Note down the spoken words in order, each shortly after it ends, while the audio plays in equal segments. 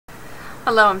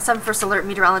Hello, I'm 7 First Alert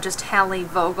meteorologist Hallie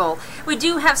Vogel. We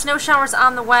do have snow showers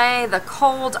on the way. The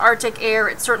cold Arctic air,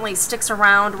 it certainly sticks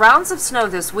around. Rounds of snow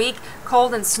this week,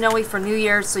 cold and snowy for New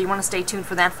Year's, so you want to stay tuned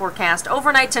for that forecast.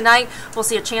 Overnight tonight, we'll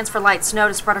see a chance for light snow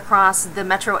to spread across the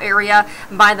metro area.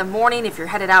 By the morning, if you're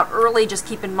headed out early, just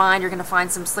keep in mind you're going to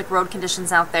find some slick road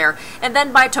conditions out there. And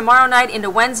then by tomorrow night into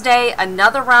Wednesday,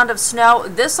 another round of snow.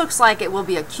 This looks like it will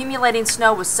be accumulating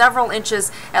snow with several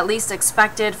inches at least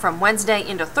expected from Wednesday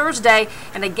into Thursday.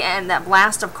 And again, that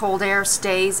blast of cold air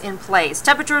stays in place.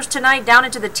 Temperatures tonight down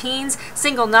into the teens,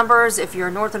 single numbers if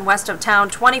you're north and west of town,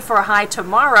 20 for a high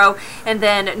tomorrow. And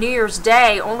then New Year's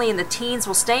Day, only in the teens,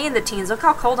 will stay in the teens. Look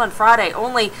how cold on Friday,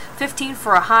 only 15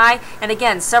 for a high. And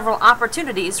again, several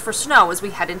opportunities for snow as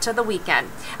we head into the weekend.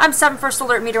 I'm 7 First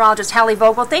Alert meteorologist Hallie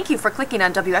Vogel. Thank you for clicking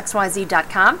on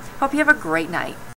WXYZ.com. Hope you have a great night.